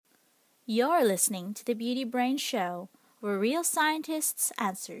You're listening to the Beauty Brain Show, where real scientists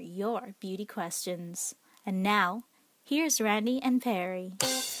answer your beauty questions. And now, here's Randy and Perry.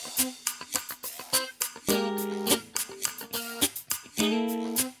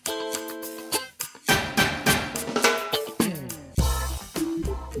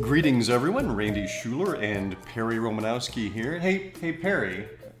 Greetings, everyone. Randy Schuler and Perry Romanowski here. Hey, Perry.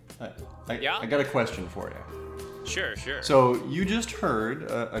 I got a question for you. Sure. So you just heard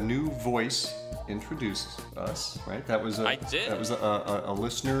a new voice introduce us, right? I did. That was a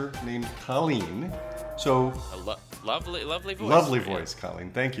listener named Colleen. So lovely voice. Lovely voice,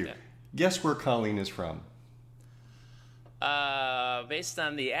 Colleen. Thank you. Yeah. Guess where Colleen is from? Based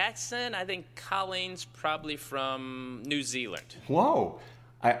on the accent, I think Colleen's probably from New Zealand. Whoa.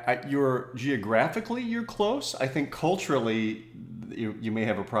 You're geographically you're close. I think culturally you may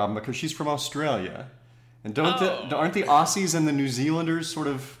have a problem because she's from Australia. And aren't the Aussies and the New Zealanders sort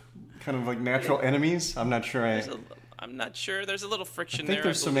of kind of like natural enemies? I'm not sure. I'm not sure. There's a little friction I think there.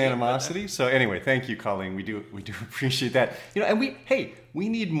 there's some animosity. So anyway, thank you, Colleen. We do appreciate that. And we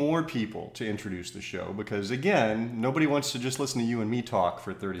need more people to introduce the show because again, nobody wants to just listen to you and me talk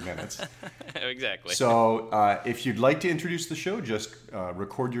for 30 minutes. Exactly. So if you'd like to introduce the show, just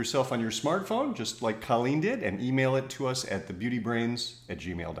record yourself on your smartphone, just like Colleen did, and email it to us at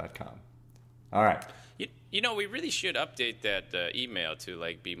thebeautybrains@gmail.com. All right. We really should update that email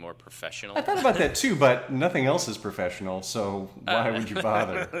to be more professional. I thought about that too, but nothing else is professional, so why would you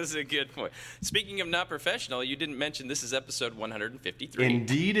bother? That's a good point. Speaking of not professional, you didn't mention this is episode 153.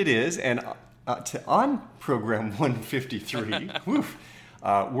 Indeed it is, and on program 153,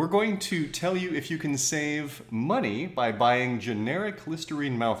 we're going to tell you if you can save money by buying generic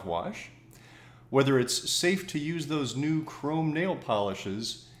Listerine mouthwash, whether it's safe to use those new chrome nail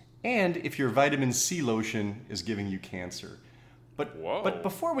polishes, and if your vitamin C lotion is giving you cancer. But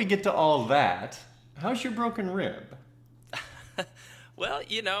before we get to all that, how's your broken rib? Well,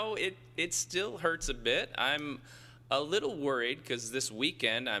 it still hurts a bit. I'm a little worried because this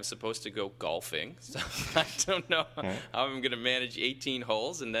weekend I'm supposed to go golfing. So I don't know how I'm going to manage 18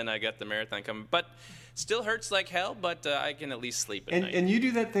 holes, and then I got the marathon coming. But still hurts like hell, but I can at least sleep at night. And you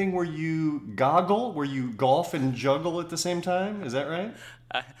do that thing where you goggle, where you golf and juggle at the same time? Is that right?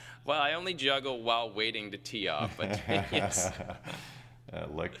 Well, I only juggle while waiting to tee off, but yes.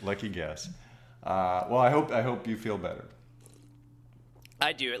 Lucky guess. Well, I hope you feel better.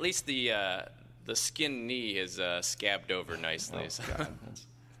 I do. At least the skin knee is scabbed over nicely. Oh, God, that's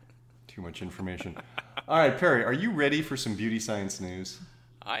too much information. All right, Perry, are you ready for some beauty science news?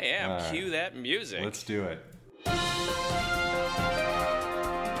 I am. Right. Cue that music. Let's do it. I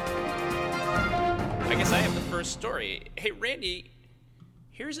guess I have the first story. Hey, Randy,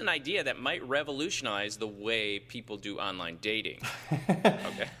 here's an idea that might revolutionize the way people do online dating.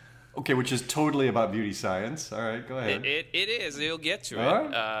 Okay, which is totally about beauty science. All right, go ahead. It is. You'll get to All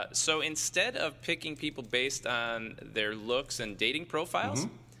it. Right. So instead of picking people based on their looks and dating profiles,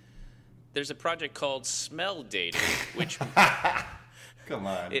 there's a project called Smell Dating, which... Come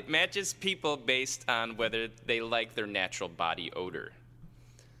on. It matches people based on whether they like their natural body odor.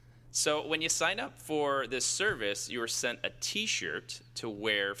 So when you sign up for this service, you are sent a T-shirt to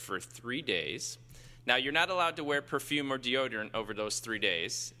wear for 3 days. Now, you're not allowed to wear perfume or deodorant over those 3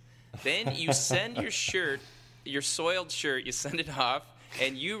 days. Then you send your shirt, your soiled shirt, you send it off,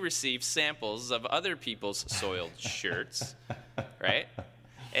 and you receive samples of other people's soiled shirts, right?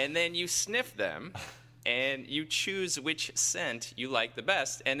 And then you sniff them, and you choose which scent you like the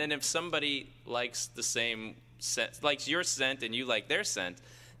best. And then if somebody likes the same scent, likes your scent and you like their scent,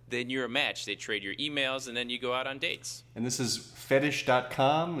 then you're a match. They trade your emails, and then you go out on dates. And this is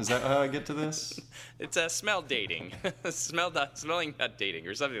fetish.com? Is that how I get to this? It's smell dating. Smelling.dating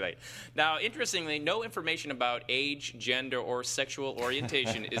or something like that. Now, interestingly, no information about age, gender, or sexual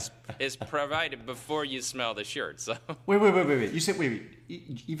orientation is provided before you smell the shirt. So Wait. You said,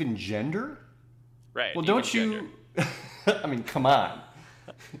 even gender? Right. Well, don't you... I mean, come on.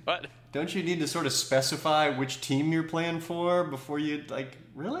 What? Don't you need to sort of specify which team you're playing for before you,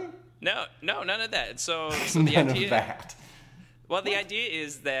 really? No, none of that. So none the idea, of that. Well, the idea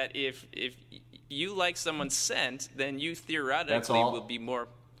is that if you like someone's scent, then you theoretically will be more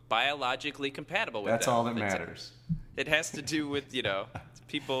biologically compatible with them. That's all that matters. It has to do with,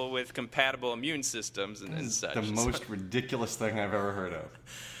 people with compatible immune systems and such. The most ridiculous thing I've ever heard of.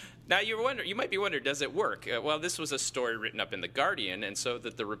 Now, you might be wondering, does it work? Well, this was a story written up in The Guardian, and so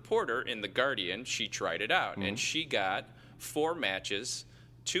that the reporter in The Guardian, she tried it out, and she got 4 matches,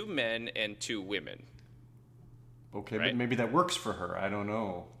 2 men and 2 women. Okay, right? But maybe that works for her. I don't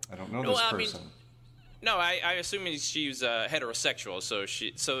know. I don't know this person. No, I assume she's heterosexual, so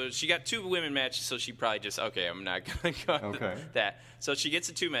she got 2 women matches, so she probably just, okay, I'm not going to go with that. So she gets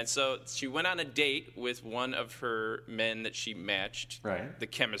the 2 men. So she went on a date with one of her men that she matched the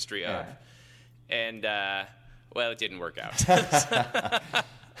chemistry of. And, well, it didn't work out.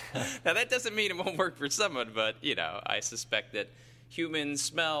 Now, that doesn't mean it won't work for someone, but, I suspect that human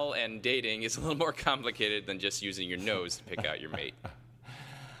smell and dating is a little more complicated than just using your nose to pick out your mate.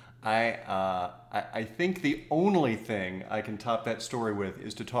 I think the only thing I can top that story with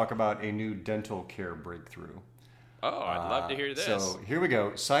is to talk about a new dental care breakthrough. Oh, I'd love to hear this. So here we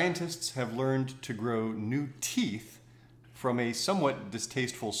go. Scientists have learned to grow new teeth from a somewhat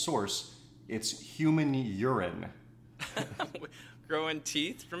distasteful source. It's human urine. Growing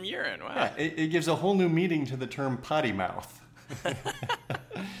teeth from urine, wow. Yeah, it gives a whole new meaning to the term potty mouth.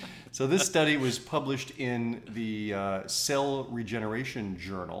 So this study was published in the Cell Regeneration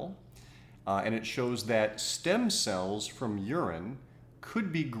Journal, and it shows that stem cells from urine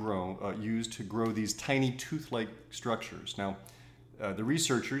could be used to grow these tiny tooth-like structures. Now, the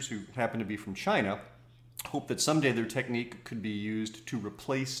researchers, who happen to be from China, hope that someday their technique could be used to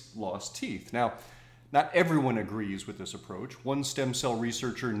replace lost teeth. Now, not everyone agrees with this approach. One stem cell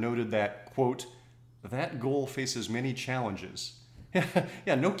researcher noted that, quote, "That goal faces many challenges."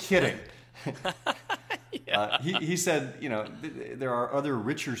 Yeah, no kidding. He said, there are other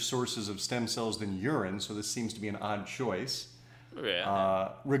richer sources of stem cells than urine, so this seems to be an odd choice.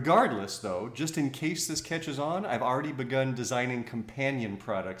 Regardless, though, just in case this catches on, I've already begun designing companion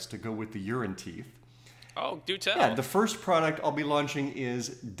products to go with the urine teeth. Oh, do tell. Yeah, the first product I'll be launching is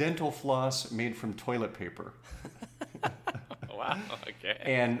dental floss made from toilet paper. Wow, okay.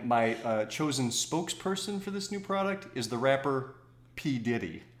 And my chosen spokesperson for this new product is the rapper P.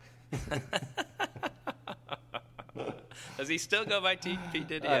 Diddy. Does he still go by P.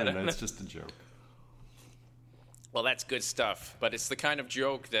 Diddy? I don't know, it's just a joke. Well, that's good stuff, but it's the kind of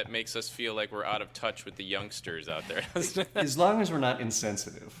joke that makes us feel like we're out of touch with the youngsters out there. As long as we're not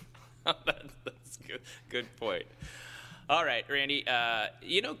insensitive. That's good. Good point. All right, Randy.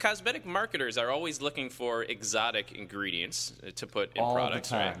 Cosmetic marketers are always looking for exotic ingredients to put in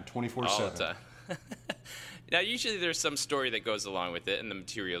products. All the time, 24/7. All the time. Now, usually there's some story that goes along with it, and the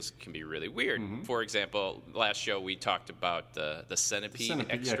materials can be really weird. Mm-hmm. For example, last show we talked about the centipede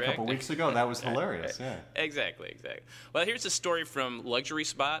extract. Yeah, a couple weeks ago. That was hilarious, yeah. Exactly. Well, here's a story from Luxury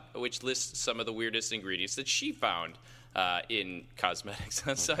Spot, which lists some of the weirdest ingredients that she found in cosmetics.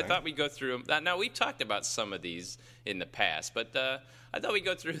 So I thought we'd go through them. Now, we've talked about some of these in the past, but I thought we'd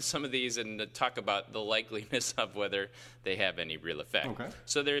go through some of these and talk about the likeliness of whether they have any real effect. Okay.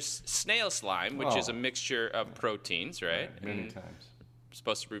 So there's snail slime, which is a mixture of proteins, right? Many times.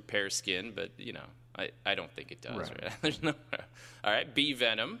 Supposed to repair skin, but, I don't think it does. Right? There's no. All right, bee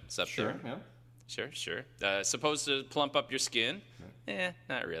venom. It's up there. Yeah. Sure. Supposed to plump up your skin.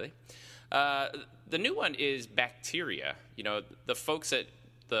 Not really. The new one is bacteria. The folks at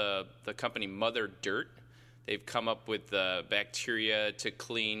the company Mother Dirt, they've come up with bacteria to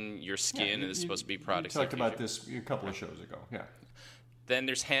clean your skin, and it's supposed to be products. We talked about this a couple of shows ago. Yeah. Then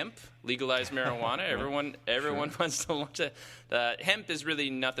there's hemp, legalized marijuana. Everyone wants to launch it. Hemp is really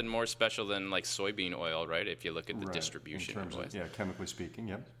nothing more special than like soybean oil, right? If you look at the distribution. In terms of, chemically speaking,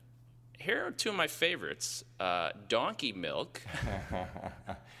 yep. Here are 2 of my favorites. Donkey milk.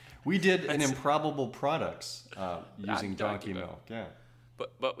 We did an improbable products using donkey milk. Yeah.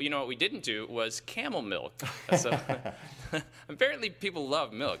 But what we didn't do was camel milk. So apparently people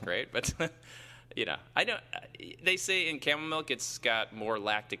love milk, right? But I don't. They say in camel milk it's got more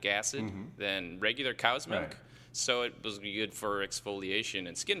lactic acid than regular cow's milk, so it was good for exfoliation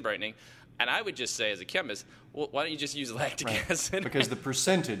and skin brightening. And I would just say, as a chemist, well, why don't you just use lactic acid? Because the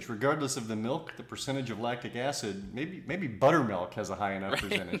percentage, regardless of the milk, the percentage of lactic acid, maybe buttermilk has a high enough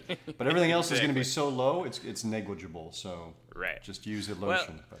percentage, but everything else is going to be so low, it's negligible. So just use a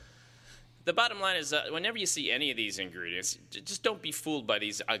lotion. Well, the bottom line is whenever you see any of these ingredients, just don't be fooled by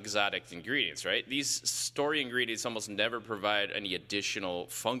these exotic ingredients, right? These story ingredients almost never provide any additional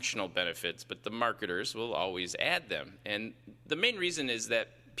functional benefits, but the marketers will always add them. And the main reason is that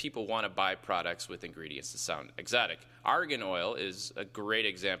people want to buy products with ingredients that sound exotic. Argan oil is a great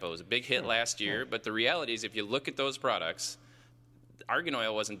example. It was a big hit last year, but the reality is if you look at those products, argan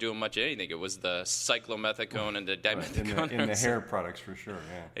oil wasn't doing much of anything. It was the cyclomethicone and the dimethicone. In the hair products, for sure,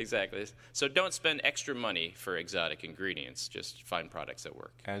 yeah. Exactly. So don't spend extra money for exotic ingredients. Just find products that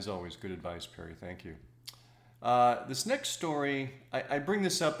work. As always, good advice, Perry. Thank you. This next story, I bring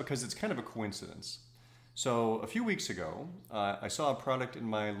this up because it's kind of a coincidence. So a few weeks ago, I saw a product in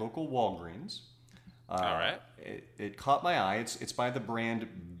my local Walgreens. All right. It caught my eye. It's by the brand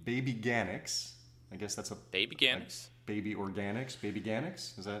Baby Ganix. I guess that's a Baby Organics. Baby Organics, Baby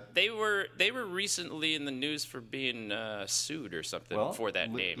Organics. Is that? They were recently in the news for being sued or something for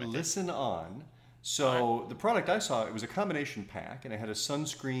that name. Listen on. So the product I saw, it was a combination pack, and it had a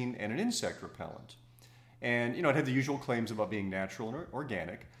sunscreen and an insect repellent. And, it had the usual claims about being natural and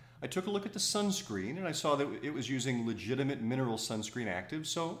organic. I took a look at the sunscreen, and I saw that it was using legitimate mineral sunscreen actives.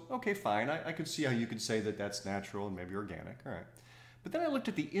 So, okay, fine. I could see how you could say that that's natural and maybe organic. All right. But then I looked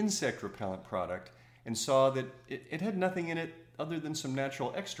at the insect repellent product and saw that it had nothing in it other than some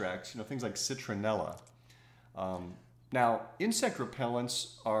natural extracts, things like citronella. Now, insect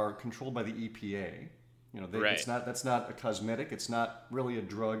repellents are controlled by the EPA. Right. That's not a cosmetic. It's not really a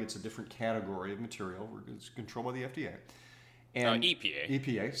drug. It's a different category of material. It's controlled by the FDA. And EPA.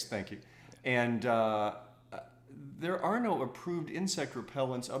 EPA, thank you. And there are no approved insect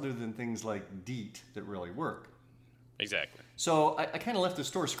repellents other than things like DEET that really work. Exactly. So I kind of left the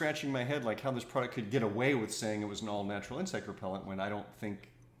store scratching my head, like how this product could get away with saying it was an all-natural insect repellent when I don't think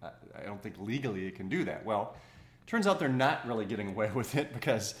legally it can do that. Well, turns out they're not really getting away with it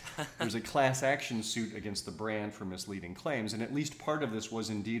because there's a class action suit against the brand for misleading claims, and at least part of this was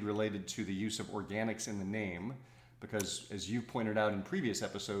indeed related to the use of organics in the name, because as you pointed out in previous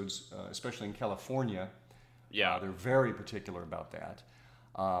episodes, especially in California, they're very particular about that.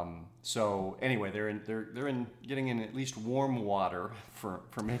 So anyway, they're in getting in at least warm water for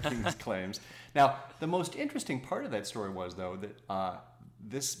making these claims. Now, the most interesting part of that story was, though, that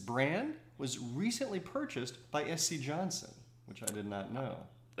this brand was recently purchased by SC Johnson, which I did not know.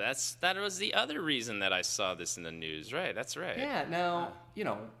 That was the other reason that I saw this in the news, right? That's right. Yeah, now,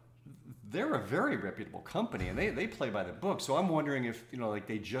 they're a very reputable company, and they play by the book. So I'm wondering if,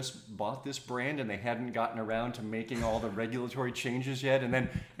 they just bought this brand and they hadn't gotten around to making all the regulatory changes yet, and then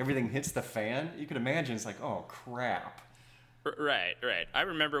everything hits the fan. You can imagine it's like, oh, crap. Right. I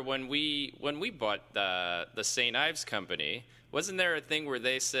remember when we bought the St. Ives company, wasn't there a thing where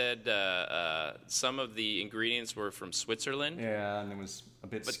they said some of the ingredients were from Switzerland? Yeah, and it was a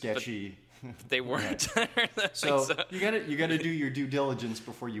bit sketchy. They weren't. So you gotta do your due diligence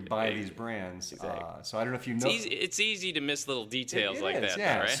before you buy these brands. Exactly. So I don't know if you know. It's easy to miss little details it like is, that.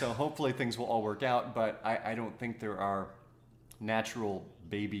 Yeah. Though, right? So hopefully things will all work out, but I don't think there are natural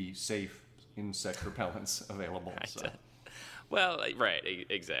baby safe insect repellents available. So. Well, right,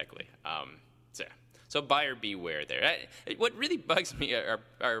 exactly. So buyer beware there. What really bugs me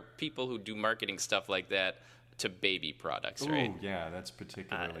are people who do marketing stuff like that to baby products, right? Oh, yeah, that's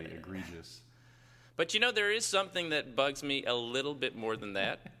particularly egregious. But there is something that bugs me a little bit more than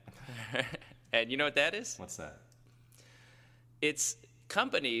that. And you know what that is? What's that? It's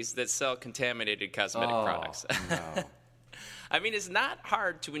companies that sell contaminated cosmetic products. No. I mean, it's not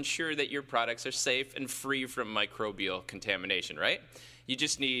hard to ensure that your products are safe and free from microbial contamination, right? You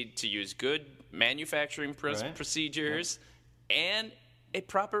just need to use good manufacturing procedures and a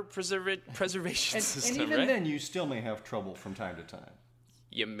proper preservation system, and even right? then, you still may have trouble from time to time.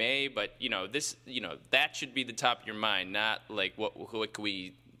 You may, but that should be the top of your mind, not like what can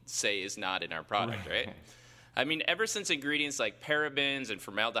we say is not in our product, right? I mean, ever since ingredients like parabens and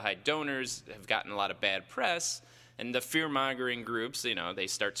formaldehyde donors have gotten a lot of bad press, and the fear-mongering groups, they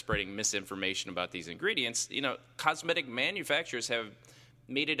start spreading misinformation about these ingredients, cosmetic manufacturers have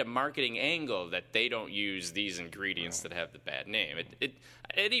made it a marketing angle that they don't use these ingredients that have the bad name. It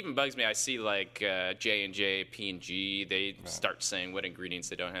even bugs me. I see like J&J, P&G, they start saying what ingredients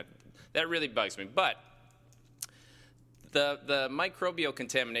they don't have. That really bugs me. But the microbial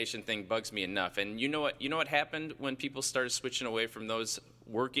contamination thing bugs me enough. And you know what happened when people started switching away from those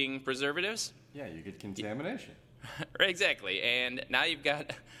working preservatives? Yeah, you get contamination. Exactly. And now you've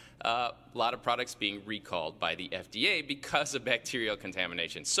got a lot of products being recalled by the FDA because of bacterial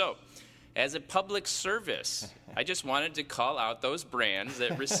contamination. So, as a public service, I just wanted to call out those brands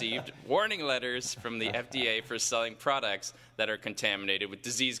that received warning letters from the FDA for selling products that are contaminated with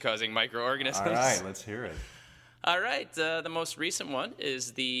disease-causing microorganisms. All right, let's hear it. All right, the most recent one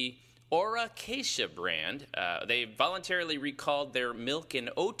is the Auracacia brand. They voluntarily recalled their milk and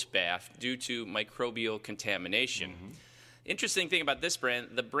oat bath due to microbial contamination. Mm-hmm. Interesting thing about this brand,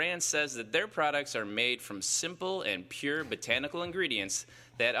 the brand says that their products are made from simple and pure botanical ingredients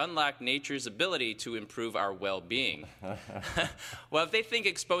that unlock nature's ability to improve our well-being. Well, if they think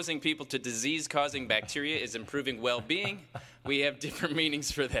exposing people to disease-causing bacteria is improving well-being, we have different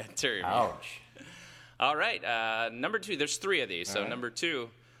meanings for that term. Ouch. All right, number 2, there's 3 of these. So number 2,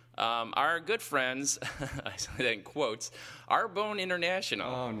 Our good friends, I said that in quotes, Arbonne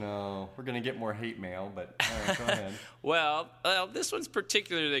International. Oh, no. We're going to get more hate mail, but all right, go ahead. Well, this one's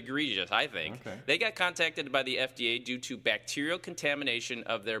particularly egregious, I think. Okay. They got contacted by the FDA due to bacterial contamination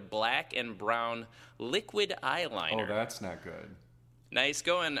of their black and brown liquid eyeliner. Oh, that's not good. Nice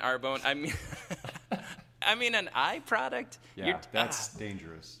going, Arbonne. I mean, an eye product? Yeah, that's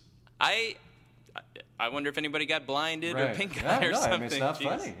dangerous. I wonder if anybody got blinded or pink eye or no, something. I mean, it's not Jeez.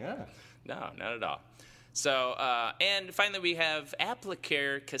 funny, yeah. No, not at all. So, and finally we have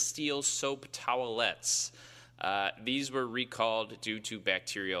Applicare Castile soap towelettes. These were recalled due to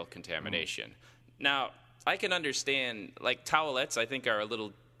bacterial contamination. Now, I can understand, like, towelettes I think are a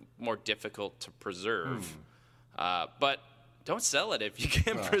little more difficult to preserve. But don't sell it if you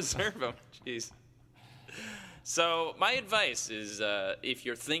can't preserve them. Jeez. So my advice is if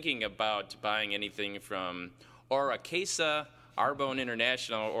you're thinking about buying anything from Oracasa, Arbonne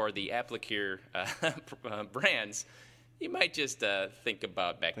International, or the Applicare brands, you might just think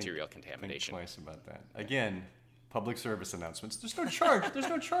about bacterial contamination. Think twice about that. Again, public service announcements. There's no charge. There's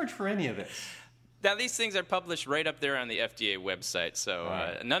no charge for any of this. Now, these things are published right up there on the FDA website,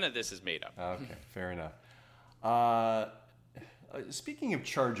 so none of this is made up. Okay, fair enough. Speaking of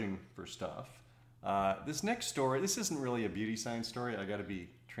charging for stuff, this next story, this isn't really a beauty science story. I got to be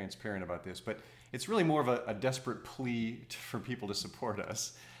transparent about this, but it's really more of a desperate plea for people to support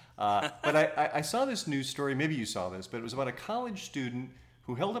us. But I saw this news story, maybe you saw this, but it was about a college student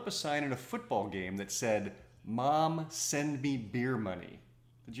who held up a sign in a football game that said, "Mom, send me beer money."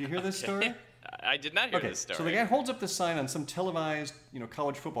 Did you hear this story? I did not hear this story. So the guy holds up this sign on some televised,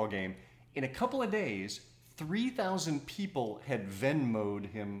 college football game. In a couple of days, 3,000 people had Venmo'd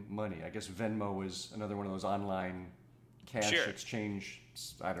him money. I guess Venmo is another one of those online cash exchange.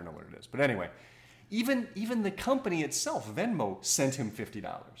 I don't know what it is. But anyway, even the company itself, Venmo, sent him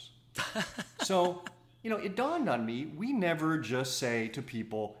 $50. So, it dawned on me, we never just say to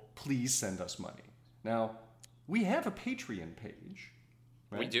people, please send us money. Now, we have a Patreon page.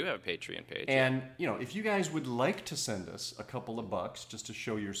 Right? We do have a Patreon page. And, if you guys would like to send us a couple of bucks just to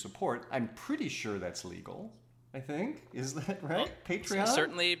show your support, I'm pretty sure that's legal, I think. Is that right? Patreon?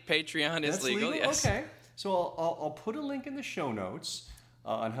 Certainly Patreon is legal, yes. Okay. So I'll put a link in the show notes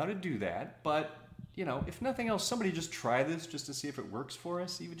on how to do that. But, if nothing else, somebody just try this just to see if it works for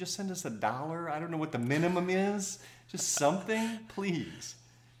us. Even just send us $1. I don't know what the minimum is. Just something, please.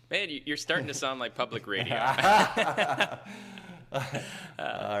 Man, you're starting to sound like public radio.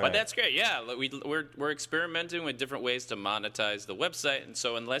 But that's great. Yeah, we're experimenting with different ways to monetize the website, and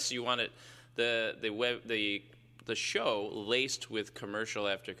so unless you want it, the show laced with commercial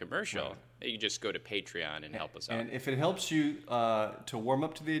after commercial, you just go to Patreon and help us out. And if it helps you to warm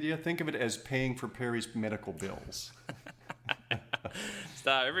up to the idea, think of it as paying for Perry's medical bills.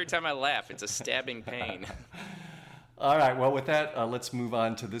 Stop! Every time I laugh, it's a stabbing pain. All right. Well, with that, let's move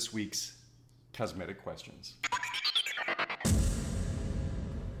on to this week's cosmetic questions.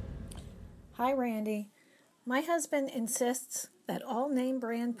 Hi, Randy. My husband insists that all name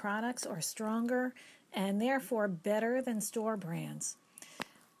brand products are stronger and therefore better than store brands.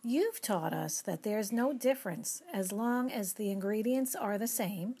 You've taught us that there's no difference as long as the ingredients are the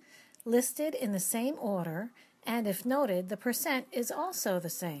same, listed in the same order, and if noted, the percent is also the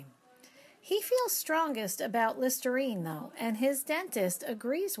same. He feels strongest about Listerine, though, and his dentist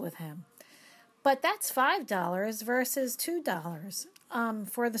agrees with him. But that's $5 versus $2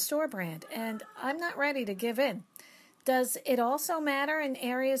 for the store brand, and I'm not ready to give in. Does it also matter in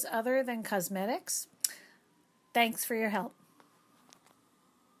areas other than cosmetics? Thanks for your help.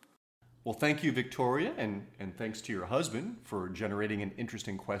 Well, thank you, Victoria, and thanks to your husband for generating an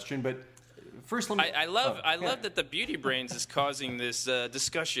interesting question. But first, let me... I love that the Beauty Brains is causing this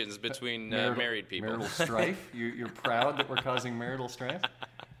discussions between married people. Marital strife. You're proud that we're causing marital strife?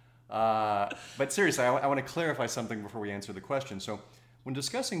 But seriously, I want to clarify something before we answer the question. So when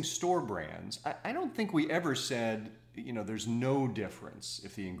discussing store brands, I don't think we ever said, there's no difference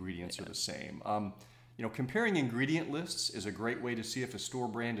if the ingredients are the same. Comparing ingredient lists is a great way to see if a store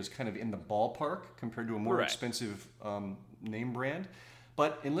brand is kind of in the ballpark compared to a more expensive name brand.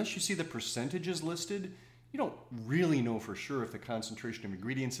 But unless you see the percentages listed, you don't really know for sure if the concentration of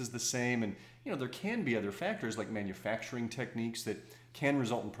ingredients is the same. And, there can be other factors like manufacturing techniques that can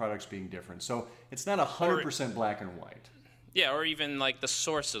result in products being different. So it's not 100% black and white. Yeah, or even like the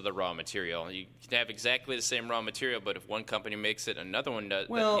source of the raw material. You can have exactly the same raw material, but if one company makes it, another one does.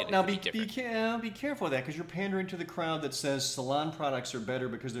 Well, now be be careful of that, because you're pandering to the crowd that says salon products are better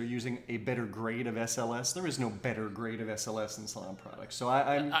because they're using a better grade of SLS. There is no better grade of SLS in salon products. So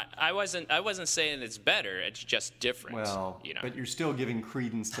I wasn't saying it's better. It's just different. Well, you know. but you're still giving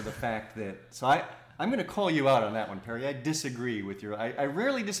credence to the fact that. So I'm going to call you out on that one, Perry. I disagree with you. I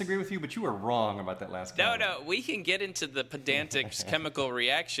rarely disagree with you, but you were wrong about that last comment. No, we can get into the pedantic chemical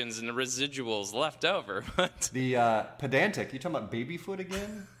reactions and the residuals left over. But The pedantic, you talking about baby foot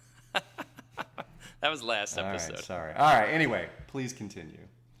again? that was last episode. All right, sorry. All right, anyway, please continue.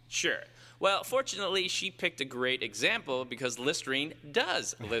 Sure. Well, fortunately, she picked a great example because Listerine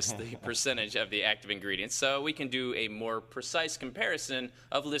does list the percentage of the active ingredients, so we can do a more precise comparison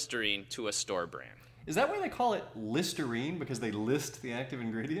of Listerine to a store brand. Is that why they call it Listerine, because they list the active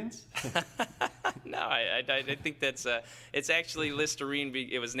ingredients? No, I think that's it's actually Listerine.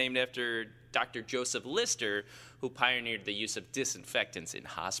 It was named after Dr. Joseph Lister, who pioneered the use of disinfectants in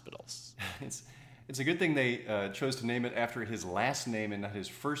hospitals. It's a good thing they chose to name it after his last name and not his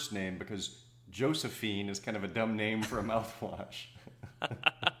first name, because Josephine is kind of a dumb name for a mouthwash.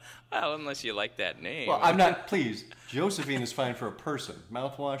 Well, unless you like that name. Well, I'm not, please. Josephine is fine for a person.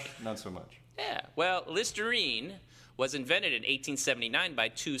 Mouthwash, not so much. Yeah, well, Listerine was invented in 1879 by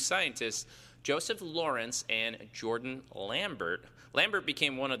two scientists, Joseph Lawrence and Jordan Lambert. Lambert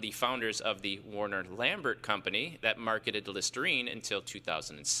became one of the founders of the Warner Lambert Company that marketed Listerine until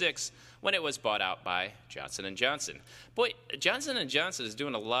 2006, when it was bought out by Johnson & Johnson. Boy, Johnson & Johnson is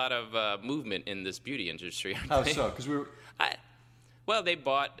doing a lot of movement in this beauty industry, aren't How they? so? Because Well, they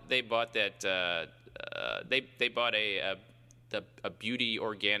bought that they bought a beauty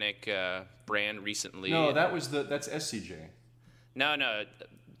organic brand recently. No, that's SCJ. No.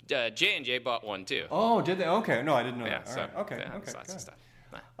 J&J bought one too. Oh, did they? Okay, no, I didn't know Yeah, that. All so, right. Okay, yeah, okay. lots of good.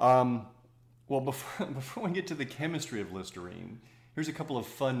 stuff. Well, before we get to the chemistry of Listerine, here's a couple of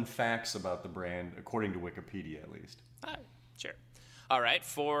fun facts about the brand, according to Wikipedia at least. Sure. All right.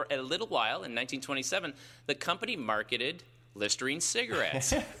 For a little while in 1927, the company marketed Listerine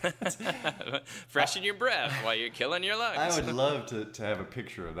cigarettes. Freshen your breath while you're killing your lungs. I would love to have a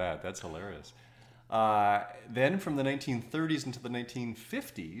picture of that. That's hilarious. Then from the 1930s into the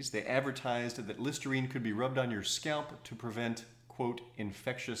 1950s, they advertised that Listerine could be rubbed on your scalp to prevent, quote,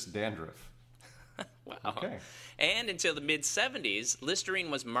 infectious dandruff. Wow. Okay. And until the mid-70s,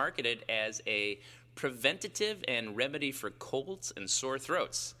 Listerine was marketed as a preventative and remedy for colds and sore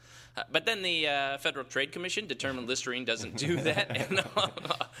throats. But then the Federal Trade Commission determined Listerine doesn't do that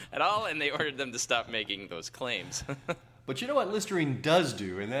at all, and they ordered them to stop making those claims. But you know what Listerine does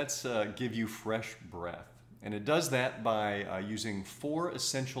do, and that's give you fresh breath. And it does that by using 4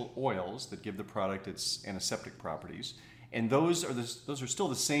 essential oils that give the product its antiseptic properties. And those are still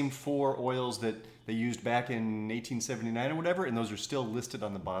the same 4 oils that they used back in 1879 or whatever, and those are still listed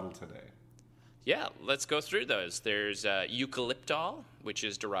on the bottle today. Yeah, let's go through those. There's eucalyptol, which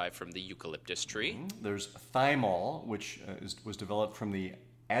is derived from the eucalyptus tree. Mm-hmm. There's thymol, which was developed from the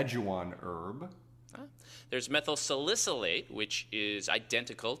ajuan herb. There's methyl salicylate, which is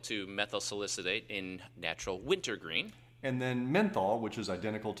identical to methyl salicylate in natural wintergreen. And then menthol, which is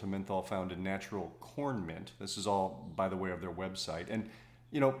identical to menthol found in natural corn mint. This is all by the way of their website. And,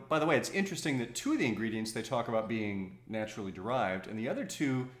 by the way, it's interesting that 2 of the ingredients they talk about being naturally derived, and the other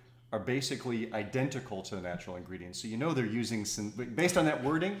 2 are basically identical to the natural ingredients. So they're using, based on that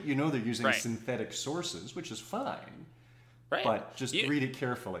wording, they're using right. synthetic sources, which is fine. Right. But just read it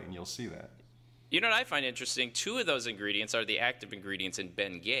carefully and you'll see that. You know what I find interesting? 2 of those ingredients are the active ingredients in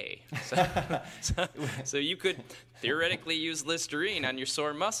Bengay. So you could theoretically use Listerine on your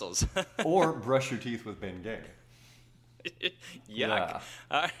sore muscles. Or brush your teeth with Bengay. Yuck. Yeah.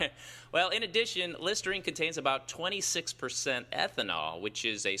 All right. Well, in addition, Listerine contains about 26% ethanol, which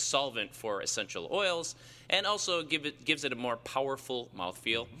is a solvent for essential oils, and also gives it a more powerful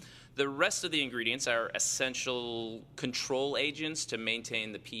mouthfeel. Mm-hmm. The rest of the ingredients are essential control agents to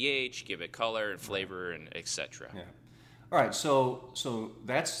maintain the pH, give it color and flavor, and etc. Yeah. All right, so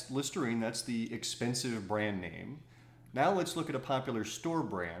that's Listerine. That's the expensive brand name. Now let's look at a popular store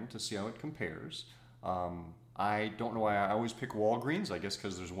brand to see how it compares. I don't know why I always pick Walgreens. I guess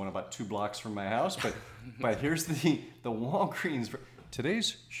because there's one about 2 blocks from my house. But here's the Walgreens.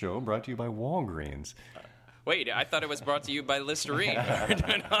 Today's show brought to you by Walgreens. Wait, I thought it was brought to you by Listerine.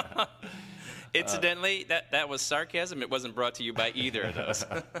 Incidentally, that was sarcasm. It wasn't brought to you by either of those.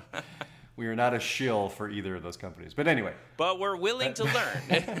 We are not a shill for either of those companies. But anyway. But we're willing to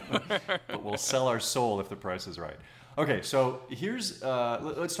learn. But we'll sell our soul if the price is right. Okay, so here's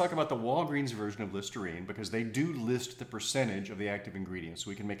let's talk about the Walgreens version of Listerine because they do list the percentage of the active ingredients, so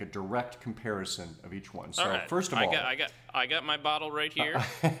we can make a direct comparison of each one. So All right. first of all, I got my bottle right here.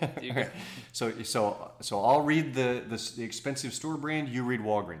 You go. so I'll read the expensive store brand. You read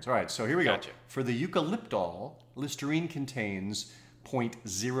Walgreens. All right, so here we go. Gotcha. For the eucalyptol, Listerine contains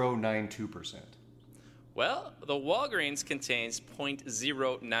 0.092%. Well, the Walgreens contains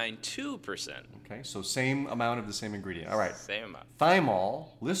 0.092%. Okay, so same amount of the same ingredient. All right. Same amount. Thymol,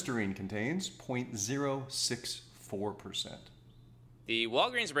 Listerine contains 0.064%. The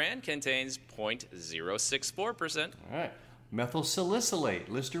Walgreens brand contains 0.064%. All right. Methyl salicylate,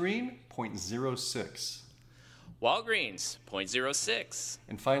 Listerine, 0.06. Walgreens, 0.06.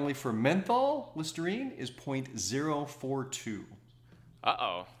 And finally, for menthol, Listerine is 0.042.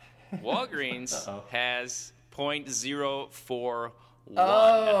 Uh-oh. Walgreens has 0.041.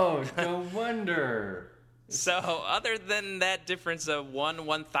 Oh, no wonder. So, other than that difference of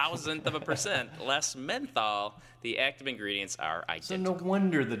 1/1000th of a percent less menthol, the active ingredients are So identical. no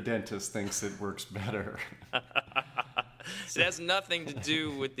wonder the dentist thinks it works better. It has nothing to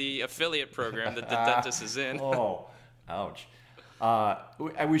do with the affiliate program that the dentist is in. Oh, ouch.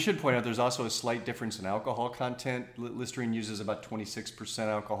 We should point out there's also a slight difference in alcohol content. Listerine uses about 26%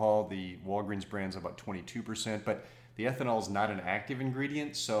 alcohol. The Walgreens brand's about 22%, but the ethanol is not an active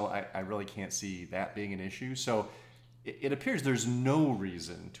ingredient, so I really can't see that being an issue. So it appears there's no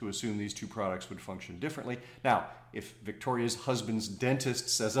reason to assume these two products would function differently. Now, if Victoria's husband's dentist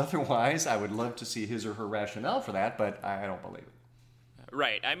says otherwise, I would love to see his or her rationale for that, but I don't believe it.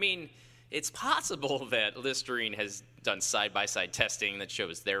 Right. I mean, it's possible that Listerine has done side-by-side testing that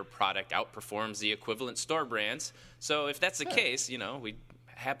shows their product outperforms the equivalent store brands. So if that's the case, we'd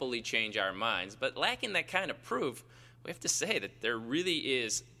happily change our minds. But lacking that kind of proof, we have to say that there really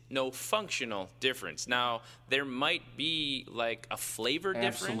is no functional difference. Now, there might be like a flavor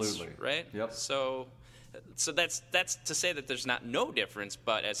difference, Absolutely. right? Yep. So that's to say that there's no difference,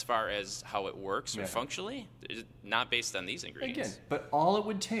 but as far as how it works or functionally, it's not based on these ingredients. Again, but all it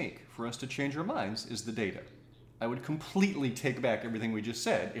would take for us to change our minds is the data. I would completely take back everything we just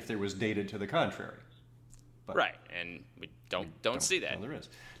said if there was data to the contrary. But right, and we don't see that. No, there is.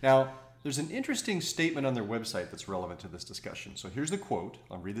 Now, there's an interesting statement on their website that's relevant to this discussion. So here's the quote.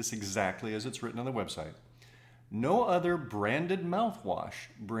 I'll read this exactly as it's written on the website. No other branded mouthwash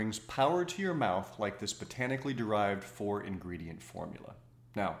brings power to your mouth like this botanically derived 4-ingredient formula.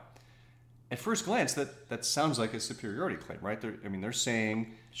 Now, at first glance, that sounds like a superiority claim, right? They're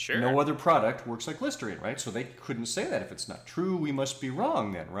saying no other product works like Listerine, right? So they couldn't say that if it's not true. We must be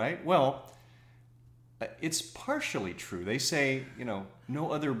wrong then, right? Well, it's partially true. They say, no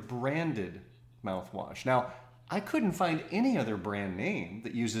other branded mouthwash. Now, I couldn't find any other brand name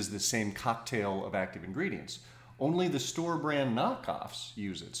that uses the same cocktail of active ingredients. Only the store brand knockoffs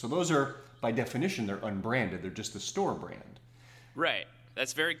use it. So those are, by definition, they're unbranded. They're just the store brand. Right.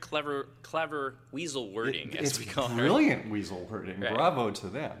 That's very clever weasel wording, as we call it. It's brilliant weasel wording. Right. Bravo to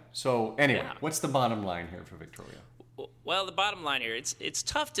them. So anyway, What's the bottom line here for Victoria? Well, the bottom line here, it's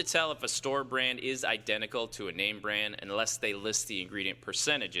tough to tell if a store brand is identical to a name brand unless they list the ingredient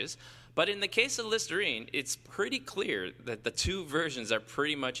percentages. But in the case of Listerine, it's pretty clear that the two versions are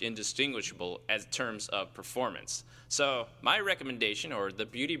pretty much indistinguishable as terms of performance. So my recommendation, or the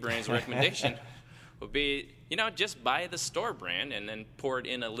beauty brand's recommendation, would be, just buy the store brand and then pour it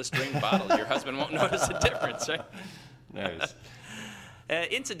in a Listerine bottle. Your husband won't notice a difference, right? Nice.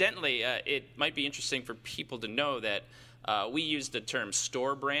 Incidentally, it might be interesting for people to know that we use the term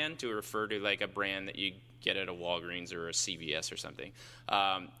store brand to refer to like a brand that you get at a Walgreens or a CVS or something.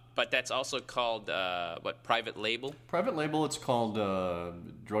 But that's also called, private label? Private label, it's called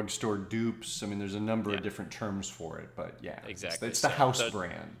drugstore dupes. There's a number of different terms for it, but yeah. Exactly. It's the house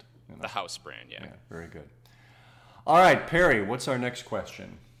brand. The house brand, yeah. Very good. All right, Perry, what's our next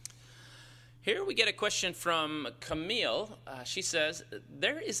question? Here we get a question from Camille. She says,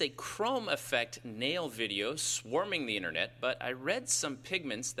 there is a chrome effect nail video swarming the internet, but I read some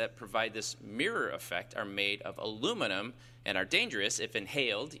pigments that provide this mirror effect are made of aluminum and are dangerous if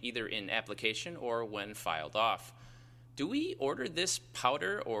inhaled, either in application or when filed off. Do we order this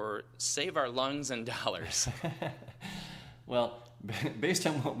powder or save our lungs and dollars? Well, based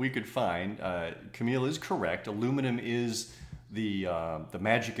on what we could find, Camille is correct. Aluminum is the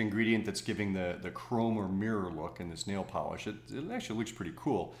magic ingredient that's giving the chrome or mirror look in this nail polish. It actually looks pretty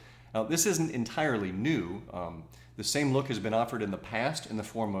cool. Now, this isn't entirely new. The same look has been offered in the past in the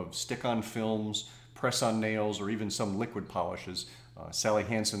form of stick-on films, press-on nails, or even some liquid polishes. Sally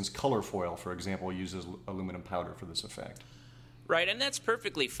Hansen's Color Foil, for example, uses aluminum powder for this effect. Right, and that's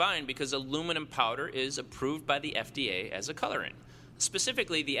perfectly fine because aluminum powder is approved by the FDA as a colorant.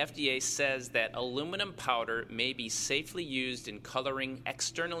 Specifically, the FDA says that aluminum powder may be safely used in coloring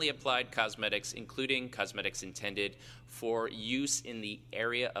externally applied cosmetics, including cosmetics intended for use in the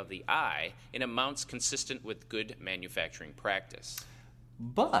area of the eye, in amounts consistent with good manufacturing practice.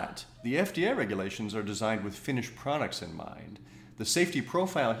 But the FDA regulations are designed with finished products in mind. The safety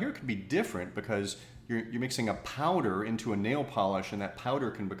profile here could be different because you're mixing a powder into a nail polish, and that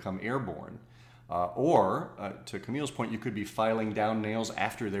powder can become airborne. To Camille's point, you could be filing down nails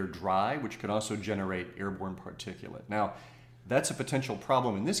after they're dry, which could also generate airborne particulate. Now, that's a potential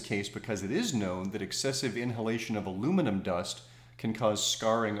problem in this case because it is known that excessive inhalation of aluminum dust can cause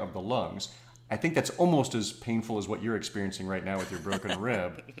scarring of the lungs. I think that's almost as painful as what you're experiencing right now with your broken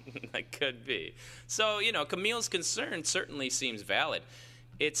rib. That could be. So, Camille's concern certainly seems valid.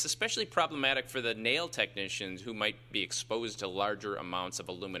 It's especially problematic for the nail technicians who might be exposed to larger amounts of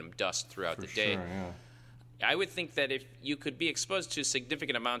aluminum dust throughout the day. Sure, yeah. I would think that if you could be exposed to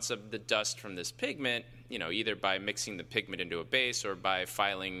significant amounts of the dust from this pigment, either by mixing the pigment into a base or by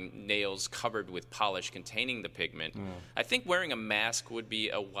filing nails covered with polish containing the pigment, I think wearing a mask would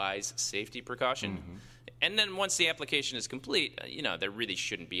be a wise safety precaution. Mm-hmm. And then once the application is complete, there really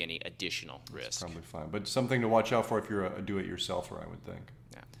shouldn't be any additional risk. That's probably fine. But something to watch out for if you're a do-it-yourselfer, I would think.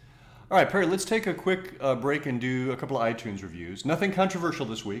 Yeah. All right, Perry, let's take a quick break and do a couple of iTunes reviews. Nothing controversial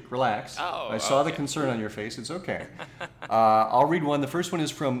this week. Relax. I saw the concern on your face. It's okay. I'll read one. The first one is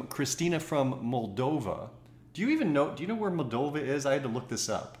from Christina from Moldova. Do you know where Moldova is? I had to look this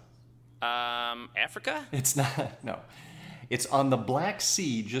up. Africa? It's not. No. It's on the Black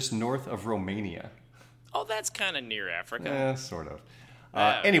Sea just north of Romania. Oh, that's kind of near Africa. Sort of.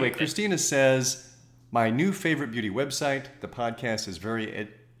 Anyway, Christina says, my new favorite beauty website. The podcast is very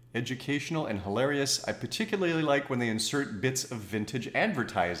educational and hilarious. I particularly like when they insert bits of vintage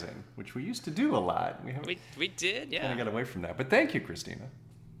advertising, which we used to do a lot. We did, yeah. Kind of got away from that. But thank you, Christina.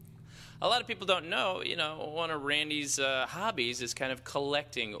 A lot of people don't know, one of Randy's hobbies is kind of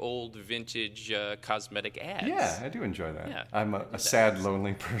collecting old vintage cosmetic ads. Yeah, I do enjoy that. Yeah, I'm a sad,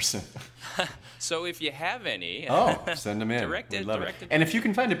 lonely person. So if you have any... send them in. Direct it. And if you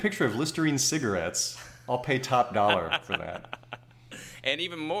can find a picture of Listerine cigarettes, I'll pay top dollar for that. And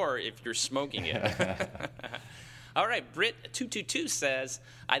even more if you're smoking it. All right, Brit222 says,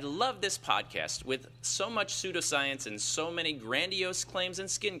 I love this podcast. With so much pseudoscience and so many grandiose claims in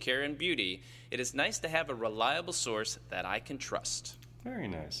skincare and beauty, it is nice to have a reliable source that I can trust. Very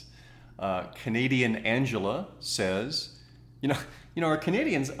nice. Canadian Angela says, our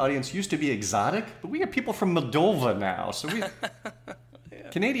Canadian audience used to be exotic, but we have people from Moldova now, so we... Yeah.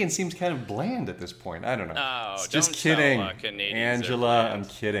 Canadian seems kind of bland at this point. I don't know. Oh, just kidding, Canadians Angela. I'm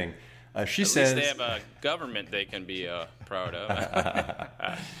kidding. She says at least they have a government they can be proud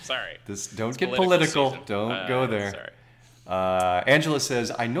of. Sorry. Don't get political. Season. Don't go there. Sorry. Angela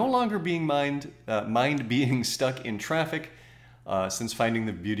says, I no longer mind being stuck in traffic since finding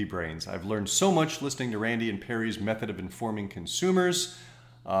the Beauty Brains. I've learned so much listening to Randy and Perry's method of informing consumers.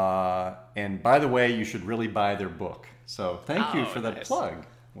 And by the way, you should really buy their book. So thank you for that plug.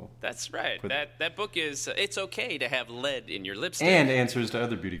 That's right. That book is, it's okay to have lead in your lipstick. And answers to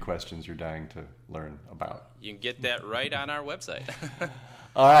other beauty questions you're dying to learn about. You can get that right on our website.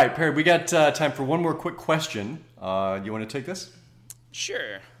 All right, Perry, we got time for one more quick question. You want to take this?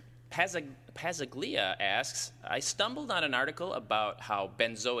 Sure. Pazaglia asks, I stumbled on an article about how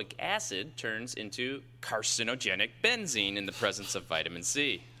benzoic acid turns into carcinogenic benzene in the presence of vitamin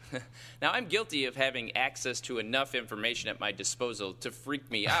C. Now, I'm guilty of having access to enough information at my disposal to freak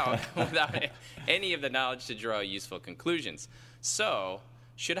me out without any of the knowledge to draw useful conclusions. So,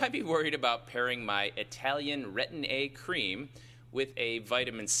 should I be worried about pairing my Italian Retin A cream with a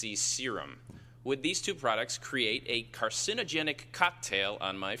vitamin C serum? Would these two products create a carcinogenic cocktail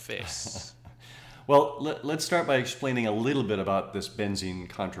on my face? Well, let's start by explaining a little bit about this benzene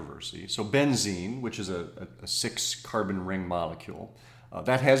controversy. So benzene, which is a 6-carbon ring molecule,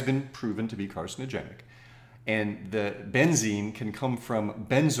 that has been proven to be carcinogenic. And the benzene can come from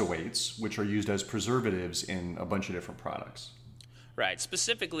benzoates, which are used as preservatives in a bunch of different products. Right.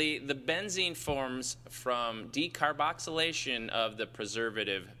 Specifically, the benzene forms from decarboxylation of the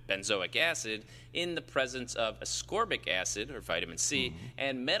preservative benzoic acid in the presence of ascorbic acid, or vitamin C,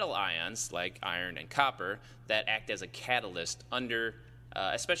 and metal ions, like iron and copper, that act as a catalyst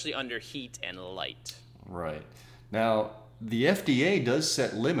especially under heat and light. Right. Now, the FDA does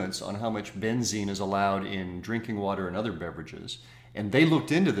set limits on how much benzene is allowed in drinking water and other beverages. And they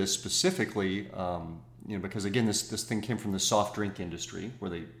looked into this specifically, because again, this thing came from the soft drink industry where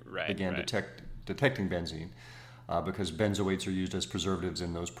they began detecting benzene. because benzoates are used as preservatives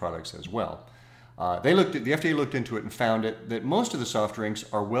in those products as well. The FDA looked into it and found that most of the soft drinks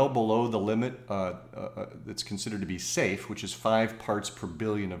are well below the limit that's considered to be safe, which is 5 parts per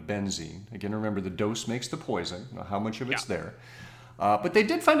billion of benzene. Again, remember, the dose makes the poison, how much of it's there. But they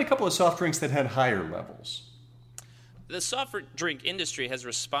did find a couple of soft drinks that had higher levels. The soft drink industry has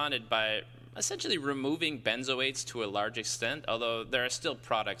responded by essentially removing benzoates to a large extent, although there are still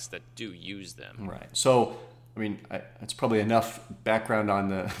products that do use them. Right. So, I mean, that's probably enough background on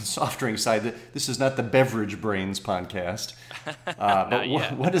the soft drink side. This is not the Beverage Brains podcast. But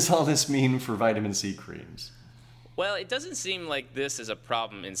what does all this mean for vitamin C creams? Well, it doesn't seem like this is a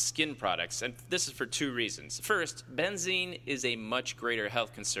problem in skin products, and this is for 2 reasons. First, benzene is a much greater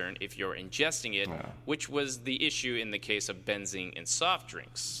health concern if you're ingesting it, which was the issue in the case of benzene in soft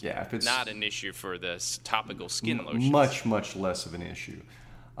drinks. Yeah, if it's not an issue for the topical skin lotions. Much, much less of an issue.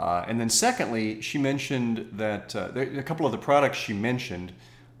 And then secondly, she mentioned that a couple of the products she mentioned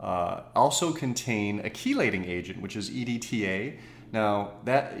also contain a chelating agent, which is EDTA. Now,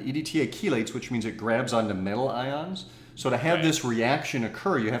 that EDTA chelates, which means it grabs onto metal ions. So to have this reaction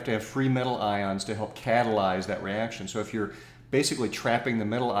occur, you have to have free metal ions to help catalyze that reaction. So if you're basically trapping the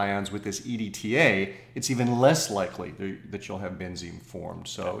metal ions with this EDTA, it's even less likely that you'll have benzene formed.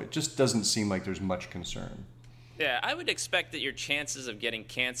 So it just doesn't seem like there's much concern. Yeah, I would expect that your chances of getting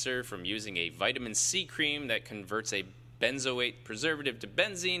cancer from using a vitamin C cream that converts a benzoate preservative to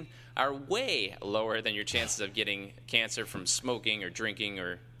benzene are way lower than your chances of getting cancer from smoking or drinking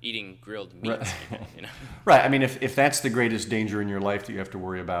or eating grilled meat. Right. You know? Right. I mean, if that's the greatest danger in your life that you have to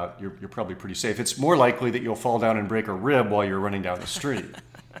worry about, you're probably pretty safe. It's more likely that you'll fall down and break a rib while you're running down the street.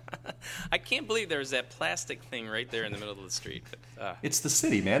 I can't believe there's that plastic thing right there in the middle of the street. But, it's the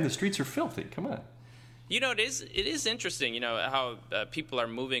city, man. The streets are filthy. Come on. You know, it is interesting, you know, how people are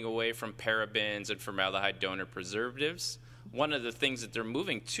moving away from parabens and formaldehyde donor preservatives. One of the things that they're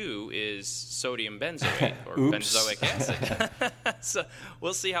moving to is sodium benzoate or benzoic acid. So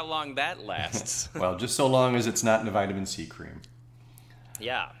we'll see how long that lasts. Well, just so long as it's not in a vitamin C cream.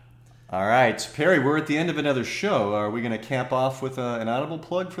 Yeah. All right. So Perry, we're at the end of another show. Are we going to cap off with an Audible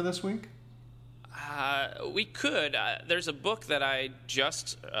plug for this week? We could. There's a book that I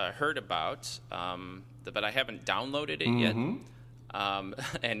just heard about, but I haven't downloaded it yet.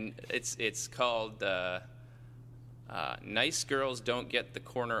 And it's called Nice Girls Don't Get the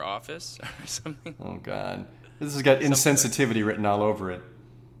Corner Office or something. Oh, God. This has got insensitivity written all over it.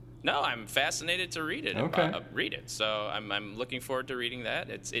 No, I'm fascinated to read it. Okay. Read it. So I'm looking forward to reading that.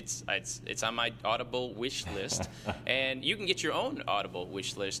 It's on my Audible wish list, and you can get your own Audible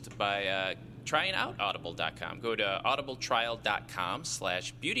wish list by trying out Audible.com. Go to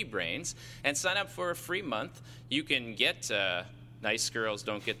audibletrial.com/beautybrains and sign up for a free month. You can get Nice Girls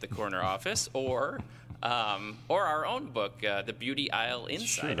Don't Get the Corner Office or our own book, The Beauty Aisle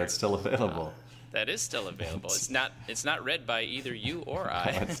Insider. Sure, that's still available. That is still available. It's not read by either you or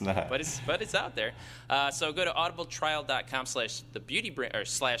I. No, it's not. But it's out there. So go to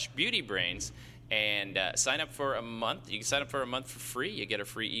audibletrial.com/beautybrains and sign up for a month. You can sign up for a month for free. You get a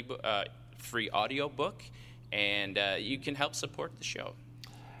free ebook, free audio book, and you can help support the show.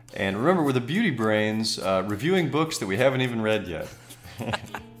 And remember, we're the Beauty Brains, reviewing books that we haven't even read yet.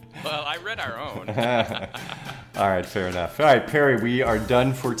 Well, I read our own. All right, fair enough. All right, Perry, we are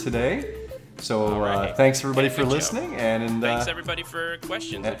done for today. So thanks everybody for listening, and thanks everybody for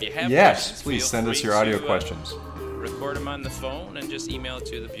questions. If you have questions, questions, please send us your audio questions. Record them on the phone and just email it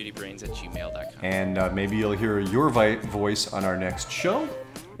to thebeautybrains@gmail.com. And maybe you'll hear your voice on our next show.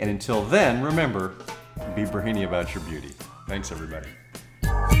 And until then, remember, be brainy about your beauty. Thanks, everybody.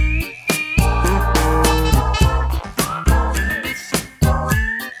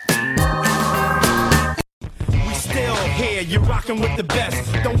 You're rocking with the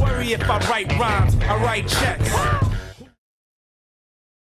best. Don't worry if I write rhymes, I write checks.